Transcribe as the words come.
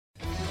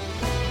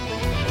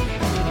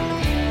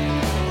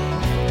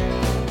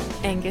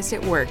Angus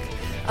at Work,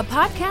 a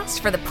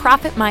podcast for the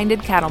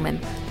profit-minded cattleman.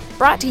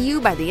 Brought to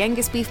you by the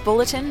Angus Beef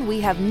Bulletin,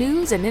 we have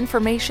news and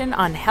information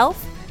on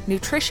health,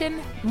 nutrition,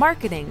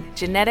 marketing,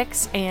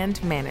 genetics,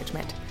 and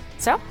management.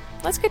 So,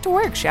 let's get to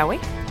work, shall we?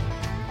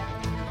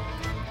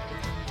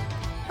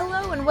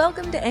 Hello and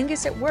welcome to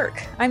Angus at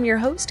Work. I'm your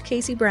host,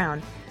 Casey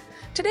Brown.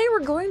 Today we're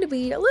going to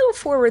be a little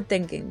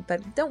forward-thinking,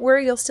 but don't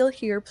worry, you'll still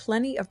hear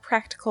plenty of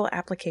practical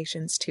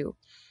applications too.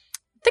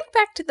 Think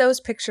back to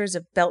those pictures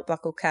of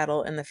belt-buckle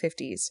cattle in the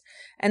 50s,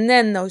 and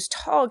then those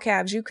tall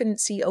calves you couldn't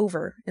see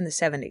over in the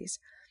 70s.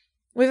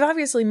 We've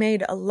obviously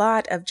made a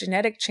lot of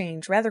genetic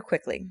change rather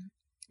quickly,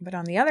 but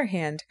on the other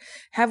hand,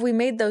 have we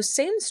made those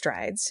same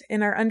strides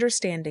in our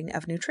understanding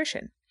of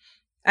nutrition?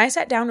 I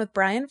sat down with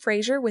Brian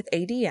Fieser with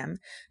ADM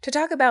to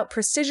talk about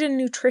precision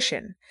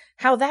nutrition,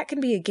 how that can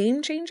be a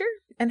game changer,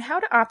 and how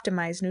to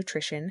optimize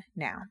nutrition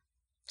now.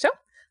 So,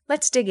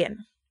 let's dig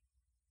in.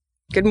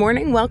 Good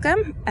morning.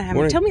 Welcome.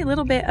 Morning. Tell me a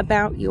little bit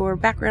about your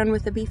background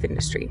with the beef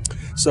industry.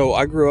 So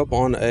I grew up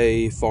on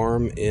a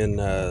farm in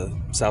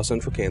South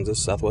Central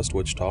Kansas, Southwest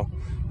Wichita.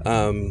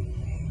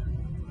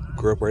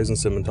 Grew up raising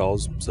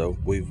Simmentals, so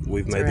we've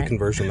made the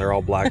conversion. They're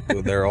all black.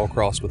 They're all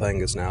crossed with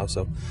Angus now.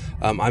 So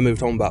I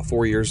moved home about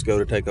 4 years ago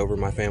to take over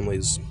my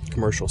family's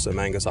commercial Sim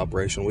Angus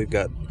operation.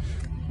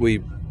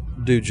 We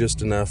do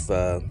just enough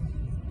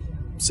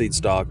seed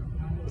stock,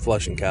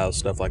 fleshing cows,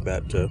 stuff like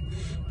that to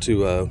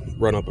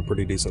run up a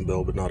pretty decent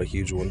bill, but not a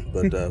huge one.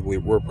 But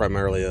we're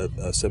primarily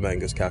a Sim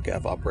Angus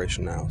cow-calf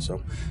operation now.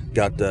 So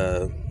got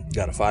a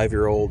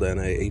 5-year-old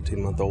and a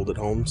 18-month-old at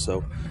home.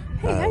 So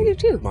I do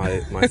too. my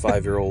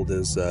 5-year-old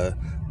is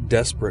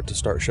desperate to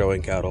start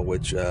showing cattle,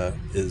 which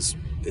is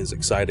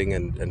exciting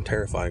and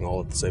terrifying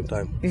all at the same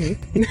time.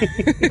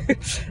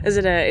 Mm-hmm.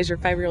 Is your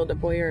 5-year-old a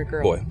boy or a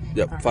girl? Boy.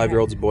 Yep.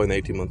 5-year-old's a boy and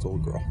the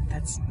 18-month-old girl.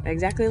 That's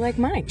exactly like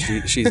mine.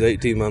 She's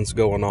 18 months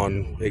going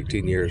on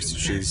 18 years.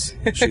 She's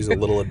a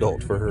little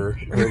adult for her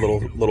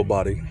little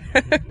body.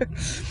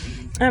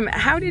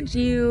 How did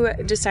you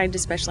decide to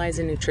specialize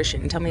in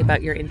nutrition? Tell me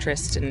about your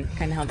interest and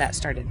kind of how that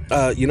started.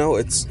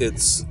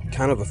 It's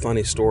kind of a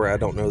funny story. I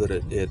don't know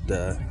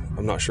that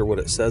I'm not sure what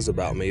it says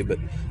about me, but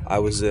I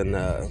was in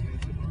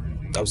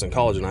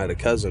college and I had a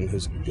cousin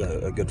who's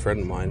a good friend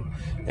of mine,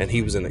 and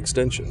he was in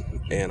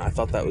extension, and I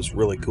thought that was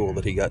really cool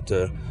that he got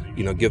to,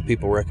 give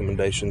people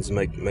recommendations and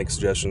make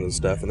suggestions and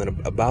stuff. And then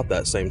about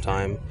that same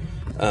time,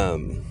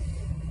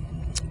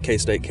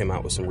 K-State came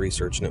out with some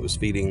research, and it was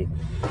feeding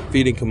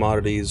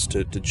commodities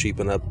to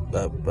cheapen up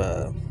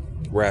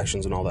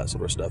rations and all that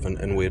sort of stuff,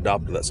 and we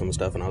adopted that some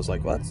stuff, and I was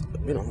like, well,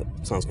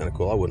 that sounds kind of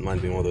cool. I wouldn't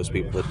mind being one of those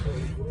people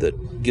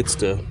that gets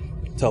to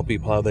tell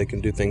people how they can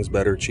do things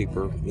better,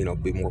 cheaper,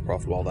 be more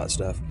profitable, all that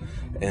stuff.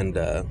 And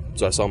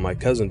so I saw my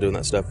cousin doing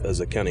that stuff as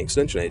a county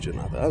extension agent,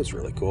 and I thought that was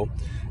really cool.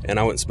 And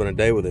I went and spent a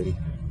day with him,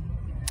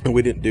 and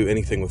we didn't do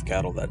anything with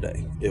cattle that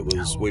day.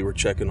 We were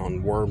checking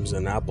on worms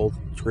and apple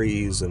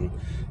trees, and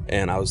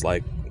I was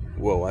like,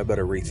 whoa, I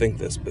better rethink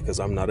this because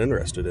I'm not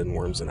interested in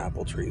worms and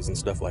apple trees and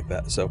stuff like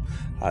that. So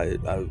I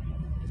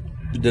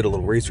did a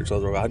little research. I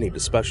was like, I need to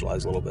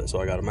specialize a little bit. So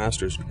I got a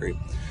master's degree,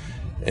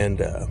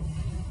 and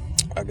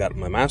I got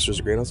my master's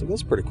degree, and I was like,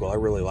 that's pretty cool. I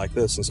really like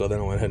this. And so then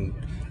I went ahead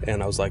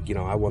and I was like,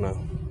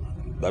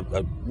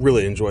 I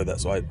really enjoyed that.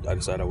 So I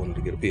decided I wanted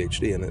to get a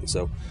PhD in it.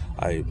 So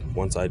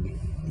once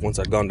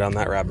I'd gone down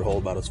that rabbit hole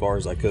about as far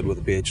as I could with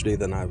a PhD,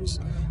 then I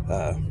was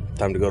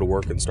time to go to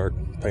work and start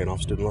paying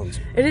off student loans.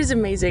 It is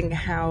amazing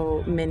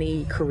how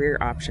many career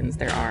options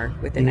there are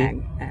within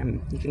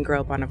ag. You can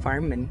grow up on a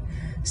farm and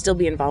still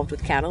be involved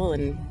with cattle,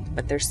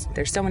 but there's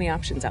so many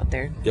options out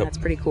there. Yep. That's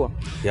pretty cool.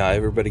 Yeah,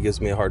 everybody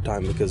gives me a hard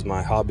time because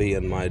my hobby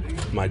and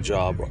my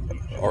job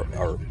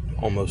are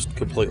almost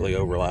completely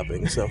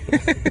overlapping. So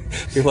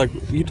you're like,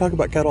 you talk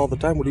about cattle all the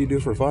time. What do you do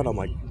for fun? I'm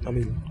like,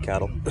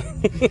 cattle.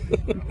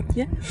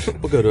 Yeah.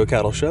 We'll go to a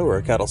cattle show or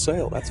a cattle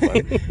sale. That's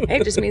fine. Hey,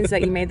 it just means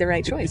that you made the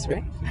right choice,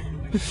 right?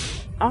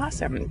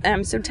 Awesome.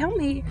 So tell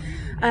me,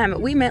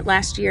 we met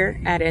last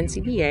year at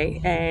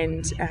NCBA,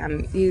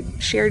 and you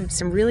shared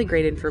some really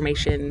great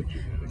information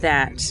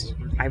that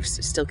I've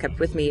still kept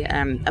with me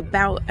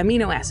about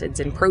amino acids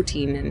and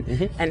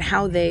protein and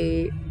how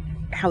they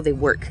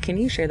work. Can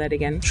you share that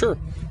again? Sure.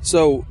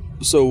 So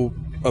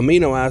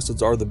amino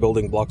acids are the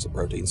building blocks of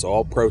protein. So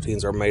all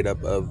proteins are made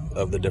up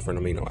of the different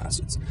amino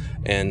acids.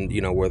 And,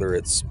 whether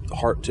it's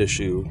heart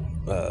tissue,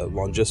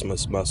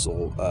 longissimus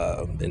muscle,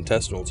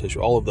 intestinal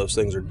tissue, all of those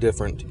things are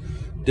different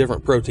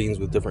proteins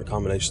with different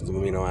combinations of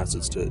amino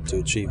acids to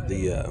achieve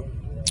the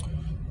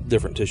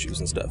different tissues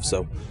and stuff.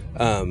 So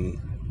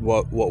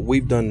what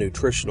we've done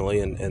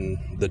nutritionally, and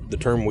the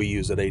term we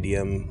use at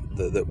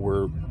ADM that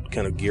we're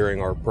kind of gearing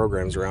our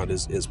programs around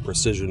is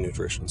precision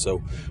nutrition. So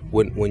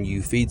when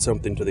you feed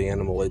something to the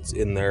animal, it's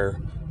in there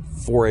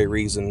for a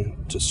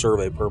reason, to serve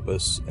a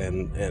purpose,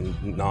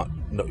 and not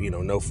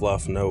no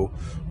fluff, no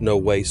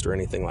waste or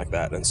anything like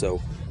that. And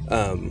so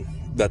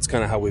that's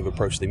kind of how we've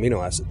approached the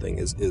amino acid thing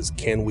is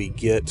can we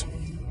get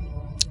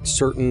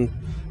certain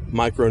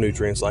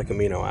micronutrients like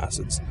amino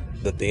acids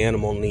that the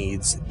animal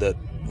needs that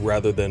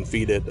rather than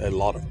feed it a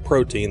lot of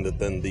protein that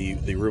then the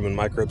rumen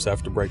microbes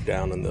have to break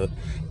down, and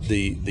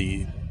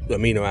the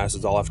amino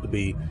acids all have to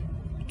be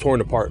torn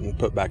apart and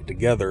put back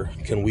together.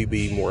 Can we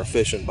be more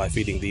efficient by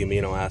feeding the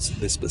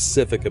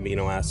specific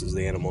amino acids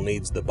the animal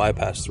needs that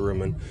bypass the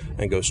rumen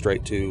and go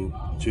straight to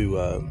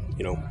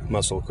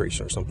muscle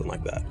accretion or something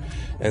like that?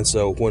 And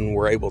so when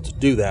we're able to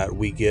do that,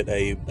 we get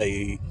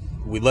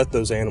we let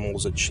those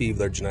animals achieve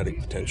their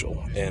genetic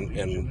potential.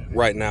 And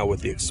right now,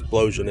 with the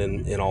explosion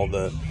in all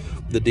the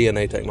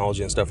DNA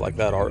technology and stuff like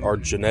that, our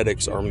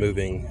genetics are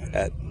moving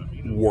at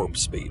warp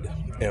speed,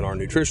 and our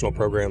nutritional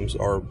programs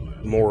are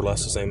more or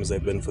less the same as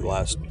they've been for the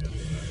last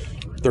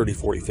 30,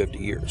 40, 50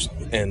 years.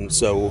 And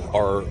so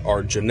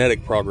our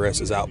genetic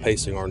progress is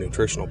outpacing our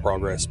nutritional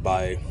progress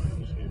by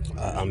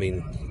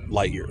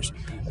light years.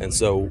 And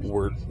so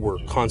we're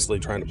constantly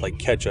trying to play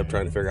catch up,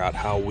 trying to figure out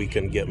how we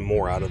can get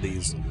more out of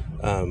these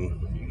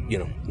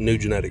new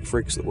genetic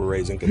freaks that we're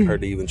raising compared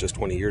to even just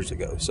 20 years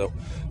ago. So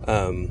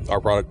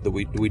our product that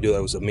we do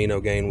that was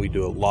amino gain. We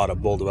do a lot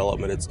of bull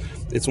development.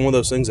 It's one of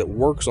those things that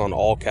works on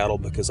all cattle,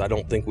 because I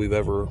don't think we've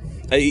ever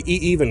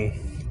even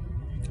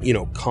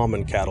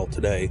common cattle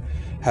today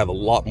have a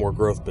lot more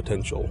growth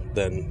potential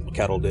than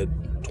cattle did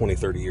 20,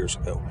 30 years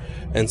ago.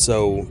 And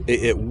so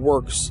it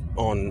works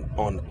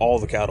on all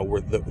the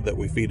cattle that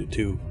we feed it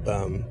to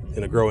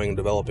in a growing and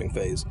developing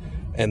phase.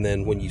 And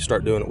then when you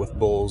start doing it with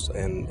bulls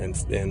and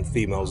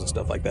females and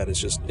stuff like that, it's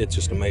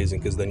just amazing,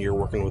 because then you're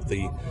working with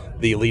the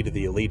elite of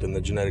the elite in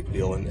the genetic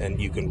deal, and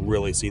you can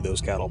really see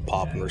those cattle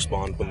pop and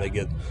respond when they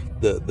get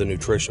the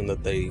nutrition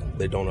that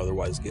they don't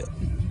otherwise get.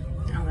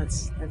 Oh,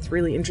 that's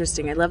really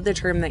interesting. I love the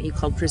term that you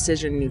called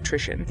precision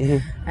nutrition.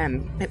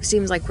 Mm-hmm. It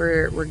seems like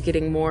we're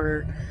getting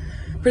more.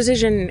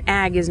 Precision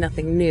ag is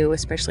nothing new,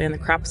 especially on the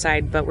crop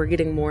side, but we're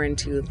getting more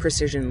into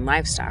precision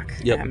livestock.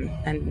 Yep.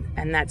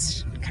 And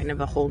that's kind of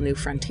a whole new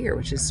frontier,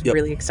 which is Yep.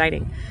 really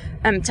exciting.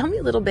 Tell me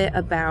a little bit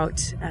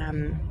about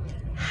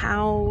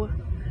how,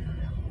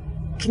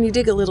 can you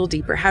dig a little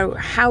deeper?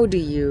 How do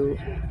you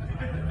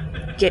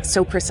get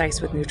so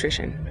precise with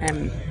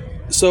nutrition?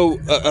 So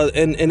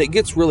it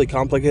gets really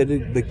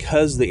complicated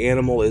because the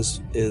animal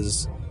is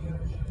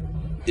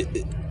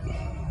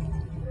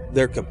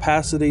their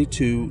capacity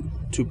to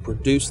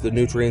produce the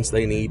nutrients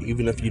they need,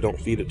 even if you don't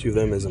feed it to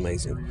them, is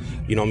amazing.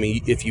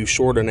 If you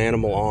short an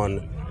animal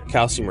on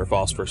calcium or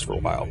phosphorus for a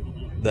while,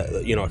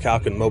 a cow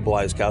can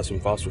mobilize calcium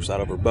and phosphorus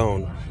out of her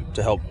bone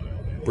to help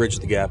bridge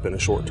the gap in a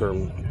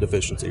short-term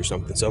deficiency or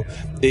something. So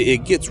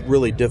it gets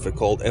really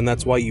difficult, and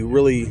that's why you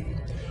really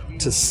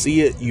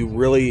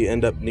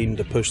end up needing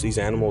to push these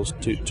animals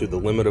to the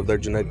limit of their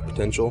genetic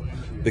potential.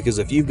 Because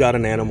if you've got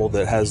an animal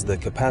that has the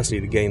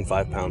capacity to gain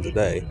 5 pounds a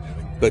day,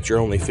 but you're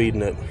only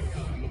feeding it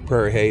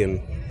prairie hay and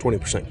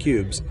 20%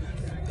 cubes,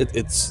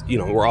 it's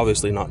we're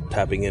obviously not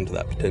tapping into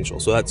that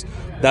potential. So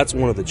that's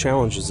one of the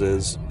challenges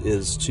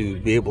is to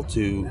be able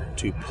to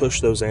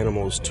push those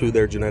animals to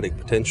their genetic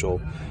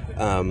potential.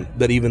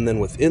 But even then,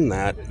 within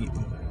that,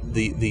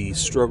 the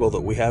struggle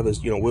that we have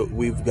is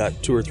we've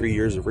got 2 or 3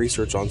 years of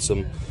research on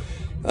some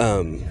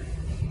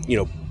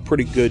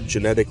pretty good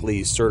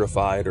genetically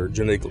certified or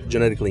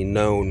genetically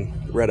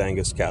known red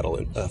Angus cattle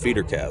and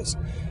feeder calves.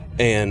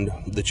 And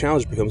the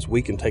challenge becomes,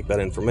 we can take that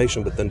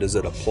information, but then does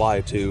it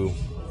apply to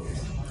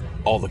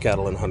all the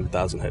cattle in a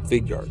 100,000 head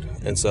feed yard?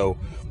 And so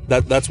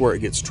that's where it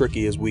gets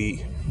tricky, is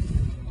we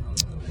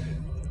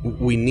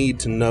need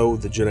to know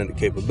the genetic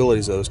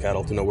capabilities of those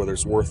cattle to know whether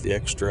it's worth the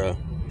extra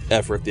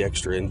effort, the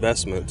extra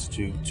investment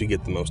to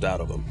get the most out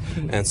of them.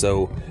 And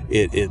so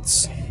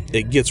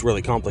it gets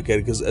really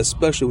complicated, because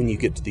especially when you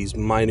get to these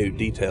minute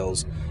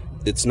details,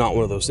 it's not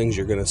one of those things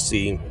you're going to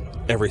see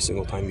every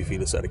single time you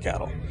feed a set of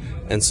cattle.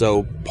 And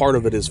so part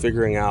of it is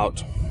figuring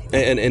out,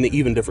 and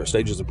even different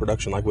stages of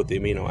production, like with the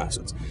amino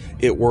acids.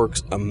 It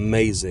works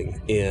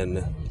amazing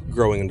in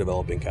growing and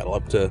developing cattle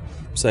up to,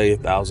 say,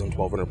 1,000,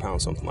 1,200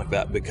 pounds, something like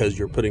that, because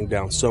you're putting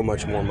down so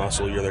much more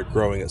muscle, they're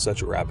growing at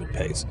such a rapid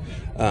pace.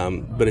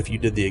 But if you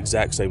did the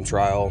exact same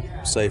trial,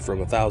 say from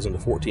 1,000 to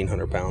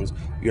 1,400 pounds,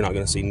 you're not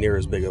going to see near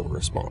as big of a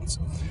response.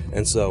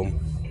 And so,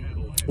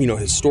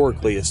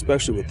 historically,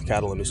 especially with the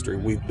cattle industry,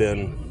 we've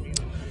been,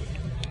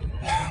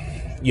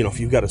 if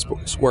you've got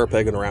a square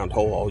peg in a round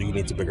hole, all you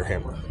need is a bigger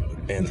hammer,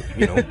 and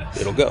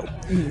it'll go.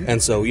 Mm-hmm.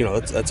 And so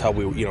that's how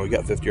we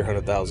got 50 or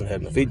 100,000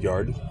 head in a feed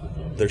yard.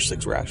 There's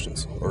 6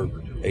 rations, or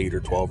 8 or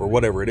 12, or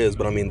whatever it is,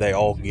 but they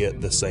all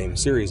get the same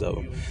series of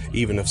them,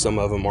 even if some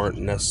of them aren't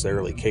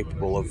necessarily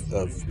capable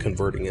of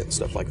converting it and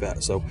stuff like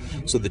that. So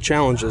the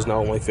challenge is not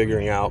only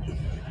figuring out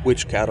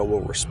which cattle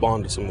will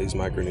respond to some of these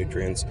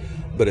micronutrients,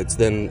 but it's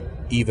then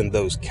even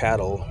those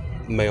cattle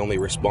may only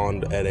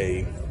respond at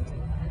a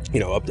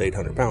up to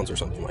 800 pounds or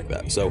something like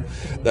that. So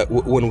that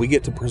when we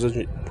get to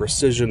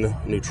precision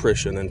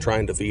nutrition and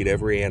trying to feed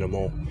every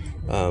animal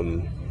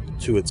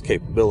to its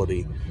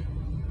capability,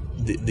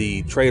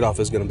 the trade-off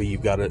is going to be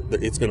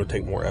it's going to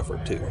take more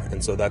effort too.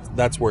 And so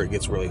that's where it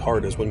gets really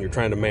hard, is when you're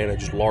trying to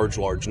manage large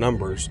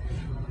numbers.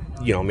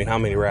 How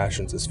many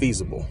rations is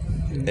feasible?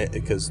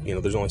 Because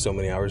there's only so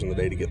many hours in the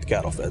day to get the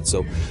cattle fed.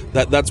 So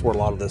that's where a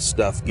lot of this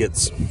stuff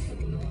gets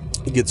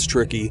gets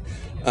tricky,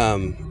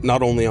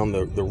 not only on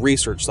the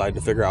research side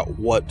to figure out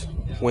what,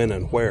 when,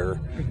 and where,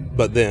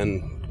 but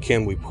then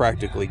can we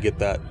practically get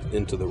that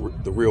into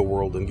the real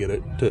world and get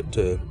it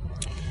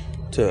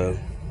to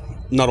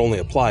not only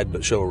applied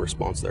but show a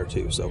response there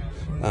too. So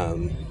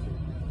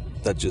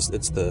that just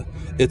it's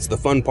the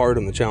fun part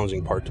and the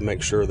challenging part to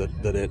make sure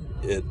that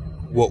it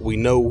what we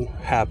know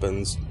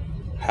happens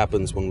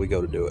when we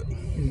go to do it.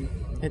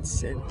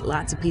 It's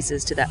lots of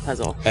pieces to that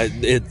puzzle.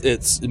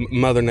 It's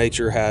Mother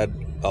Nature had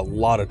a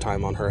lot of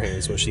time on her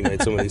hands when she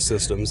made some of these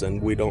systems,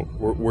 and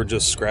we're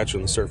just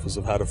scratching the surface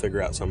of how to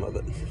figure out some of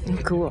it.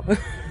 Cool.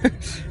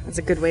 That's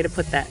a good way to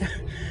put that.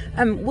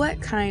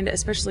 What kind,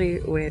 especially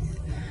with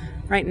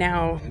right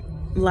now,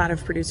 a lot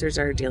of producers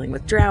are dealing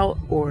with drought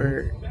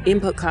or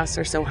input costs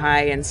are so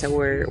high, and so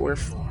we're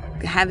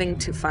having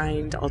to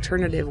find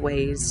alternative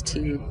ways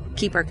to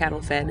keep our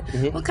cattle fed.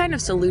 What kind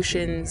of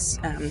solutions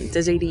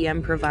does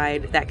ADM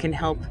provide that can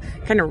help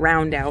kind of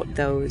round out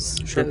those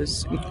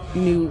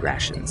new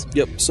rations?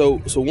 Yep. So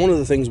one of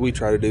the things we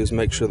try to do is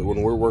make sure that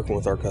when we're working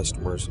with our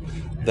customers,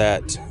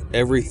 that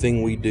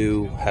everything we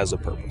do has a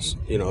purpose.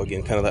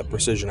 Again, kind of that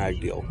precision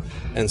ag deal.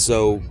 And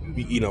so,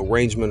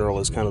 range mineral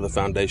is kind of the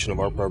foundation of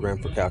our program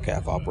for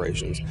cow-calf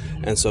operations.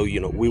 And so,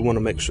 we want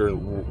to make sure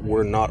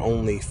we're not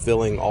only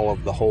filling all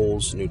of the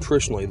holes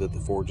nutritionally that the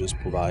forages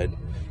provide,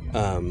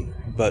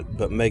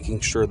 but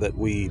making sure that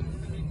we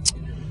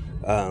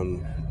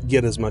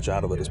get as much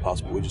out of it as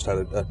possible. We just had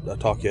a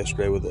talk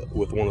yesterday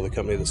with one of the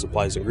company that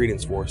supplies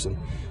ingredients for us,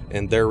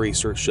 and their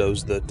research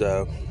shows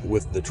that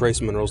with the trace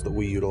minerals that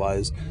we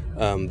utilize,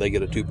 they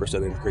get a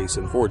 2% increase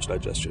in forage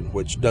digestion,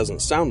 which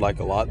doesn't sound like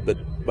a lot, but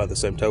by the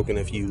same token,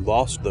 if you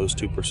lost those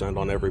 2%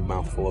 on every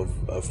mouthful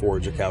of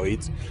forage a cow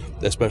eats,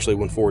 especially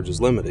when forage is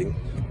limiting,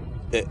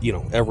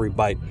 every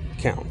bite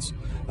counts.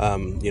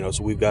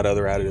 So we've got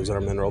other additives in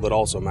our mineral that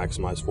also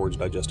maximize forage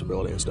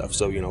digestibility and stuff.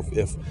 So,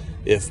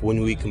 if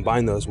when we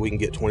combine those, we can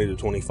get 20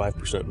 to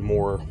 25%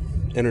 more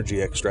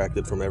energy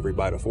extracted from every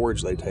bite of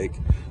forage they take,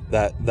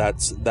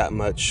 that's that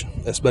much,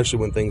 especially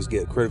when things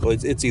get critical.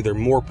 It's either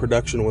more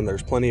production when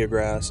there's plenty of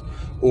grass,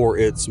 or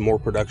it's more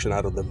production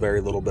out of the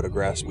very little bit of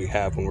grass we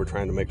have when we're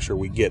trying to make sure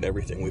we get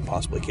everything we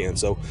possibly can.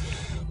 So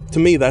to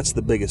me, that's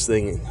the biggest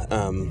thing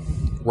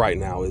right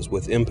now, is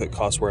with input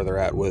costs where they're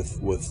at,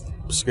 with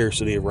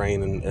scarcity of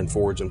rain and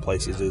forage in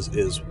places,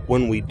 is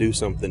when we do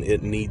something,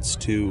 it needs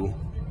to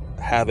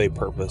have a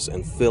purpose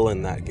and fill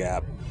in that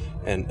gap,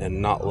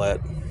 and not let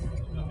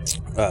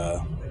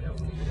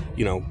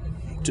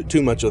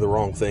too much of the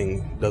wrong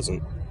thing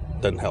doesn't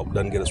help,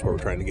 doesn't get us where we're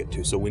trying to get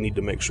to. So we need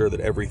to make sure that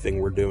everything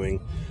we're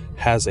doing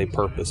has a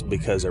purpose,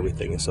 because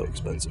everything is so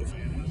expensive.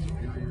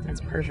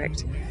 That's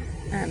perfect.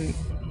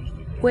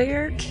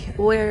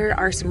 Where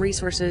are some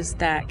resources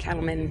that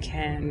cattlemen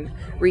can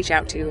reach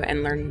out to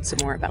and learn some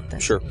more about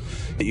this? Sure.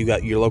 You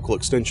got your local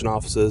extension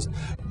offices.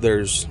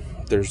 There's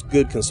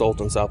good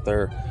consultants out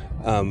there.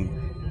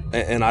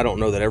 And I don't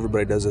know that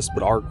everybody does this,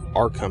 but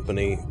our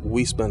company,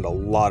 we spend a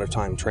lot of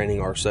time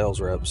training our sales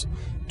reps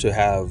to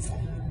have,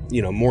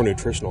 more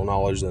nutritional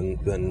knowledge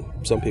than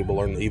some people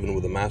learn even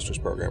with a master's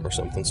program or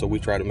something. So we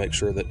try to make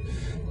sure that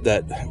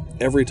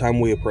every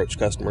time we approach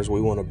customers, we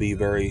want to be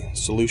very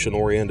solution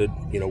oriented.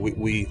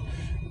 We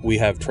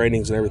have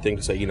trainings and everything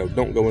to say,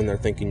 don't go in there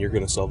thinking you're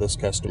going to sell this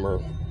customer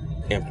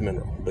amped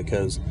mineral,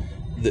 because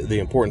the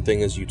important thing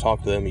is you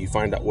talk to them, you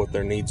find out what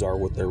their needs are,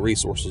 what their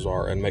resources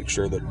are, and make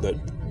sure that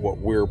what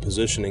we're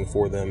positioning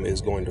for them is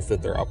going to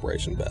fit their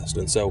operation best.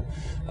 And so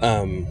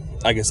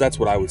I guess that's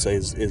what I would say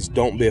is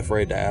don't be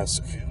afraid to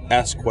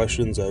ask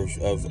questions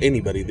of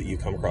anybody that you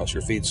come across,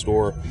 your feed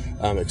store,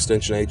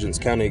 extension agents,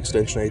 county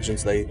extension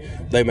agents.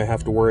 They may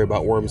have to worry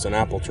about worms and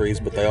apple trees,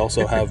 but they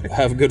also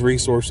have good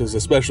resources,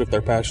 especially if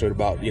they're passionate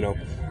about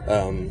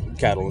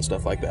cattle and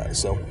stuff like that.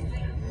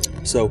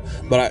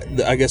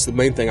 But I guess the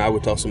main thing I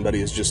would tell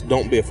somebody is just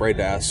don't be afraid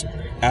to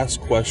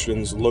ask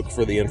questions, look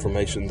for the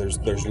information.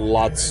 There's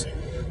lots,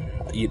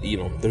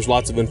 there's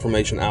lots of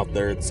information out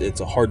there.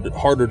 It's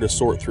harder to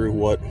sort through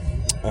what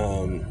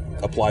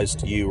applies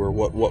to you, or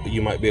what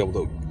you might be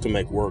able to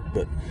make work.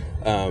 But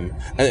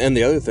and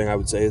the other thing I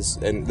would say is,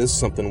 and this is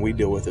something we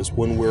deal with, is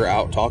when we're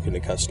out talking to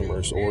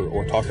customers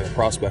or talking to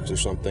prospects or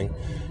something,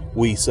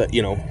 we say,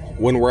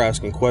 when we're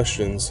asking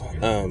questions,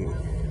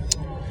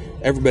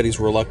 everybody's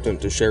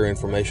reluctant to share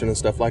information and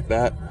stuff like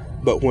that.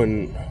 But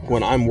when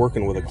I'm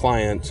working with a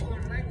client,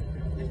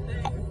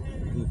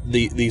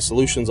 the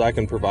solutions I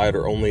can provide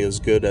are only as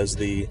good as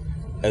the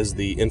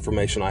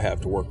information I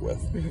have to work with.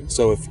 Mm-hmm.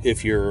 So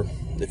if you're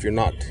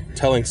not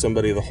telling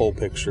somebody the whole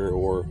picture,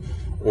 or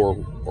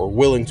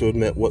willing to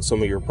admit what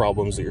some of your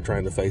problems that you're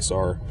trying to face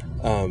are,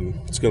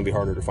 it's going to be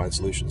harder to find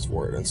solutions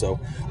for it. And so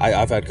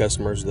I've had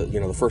customers that,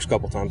 the first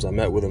couple times I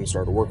met with them,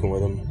 started working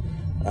with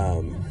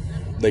them,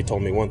 they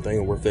told me one thing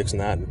and we're fixing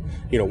that.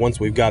 And, once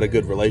we've got a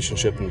good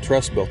relationship and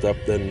trust built up,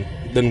 then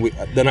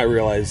I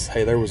realized,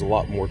 hey, there was a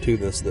lot more to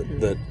this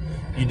that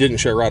you didn't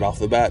share right off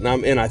the bat.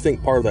 And I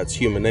think part of that's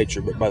human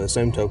nature, but by the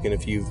same token,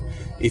 if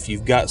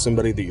you've got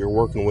somebody that you're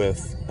working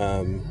with,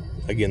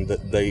 again,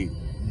 that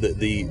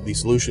the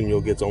solution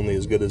you'll get is only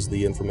as good as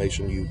the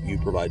information you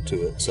provide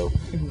to it. So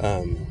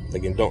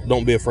again,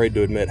 don't be afraid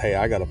to admit, hey,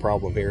 I got a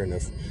problem here, and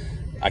if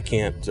I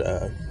can't,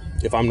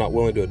 if I'm not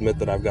willing to admit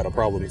that I've got a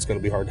problem, it's going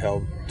to be hard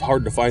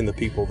to find the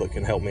people that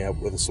can help me out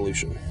with a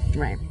solution.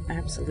 Right,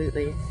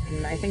 absolutely.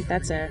 And I think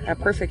that's a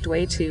perfect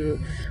way to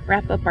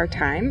wrap up our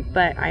time.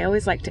 But I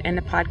always like to end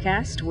a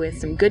podcast with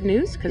some good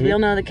news, because we all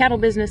know the cattle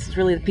business is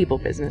really the people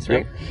business,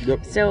 right?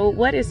 Yep. So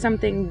what is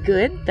something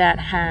good that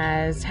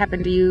has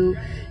happened to you,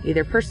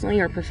 either personally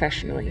or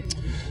professionally?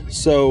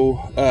 So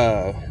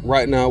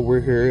right now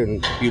we're here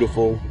in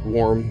beautiful,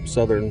 warm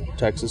southern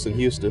Texas in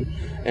Houston,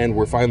 and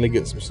we're finally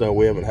getting some snow.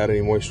 We haven't had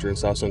any moisture in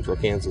south central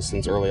Kansas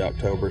since early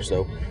October,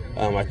 so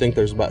I think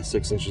there's about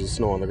 6 inches of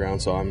snow on the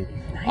ground. So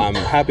I'm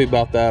happy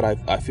about that.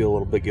 I feel a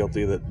little bit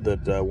guilty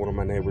that one of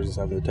my neighbors is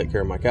having to take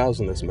care of my cows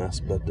in this mess,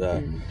 but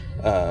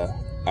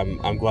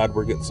I'm glad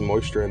we're getting some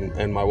moisture.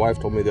 And my wife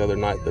told me the other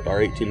night that our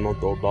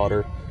 18-month-old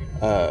daughter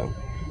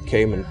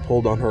came and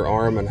pulled on her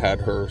arm and had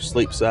her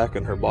sleep sack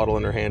and her bottle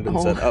in her hand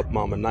and said, "Up,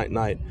 Mama, night,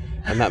 night."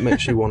 And that meant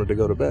she wanted to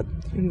go to bed.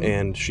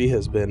 And she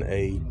has been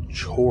a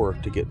chore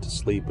to get to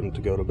sleep and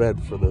to go to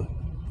bed for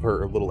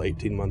her little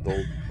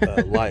 18-month-old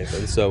life.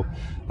 And so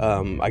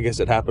I guess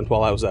it happened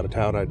while I was out of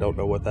town. I don't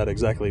know what that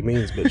exactly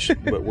means,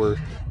 but we're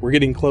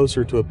getting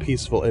closer to a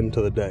peaceful end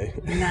to the day.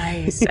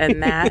 Nice.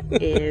 And that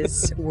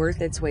is worth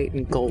its weight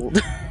in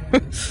gold.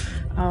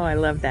 Oh, I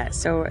love that.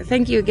 So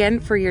thank you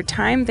again for your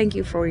time. Thank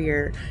you for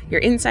your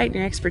insight and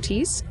your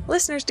expertise.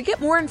 Listeners, to get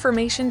more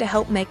information to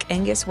help make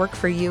Angus work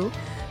for you,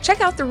 check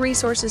out the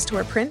resources to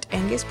our print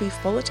Angus Beef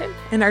Bulletin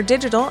and our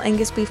digital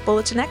Angus Beef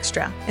Bulletin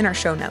Extra in our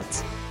show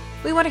notes.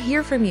 We want to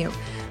hear from you.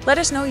 Let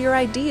us know your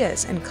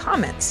ideas and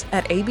comments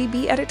at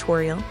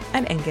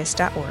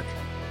abbeditorial@angus.org.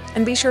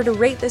 And be sure to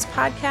rate this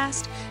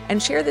podcast and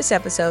share this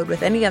episode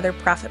with any other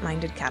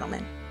profit-minded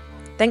cattlemen.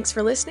 Thanks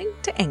for listening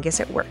to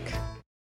Angus at Work.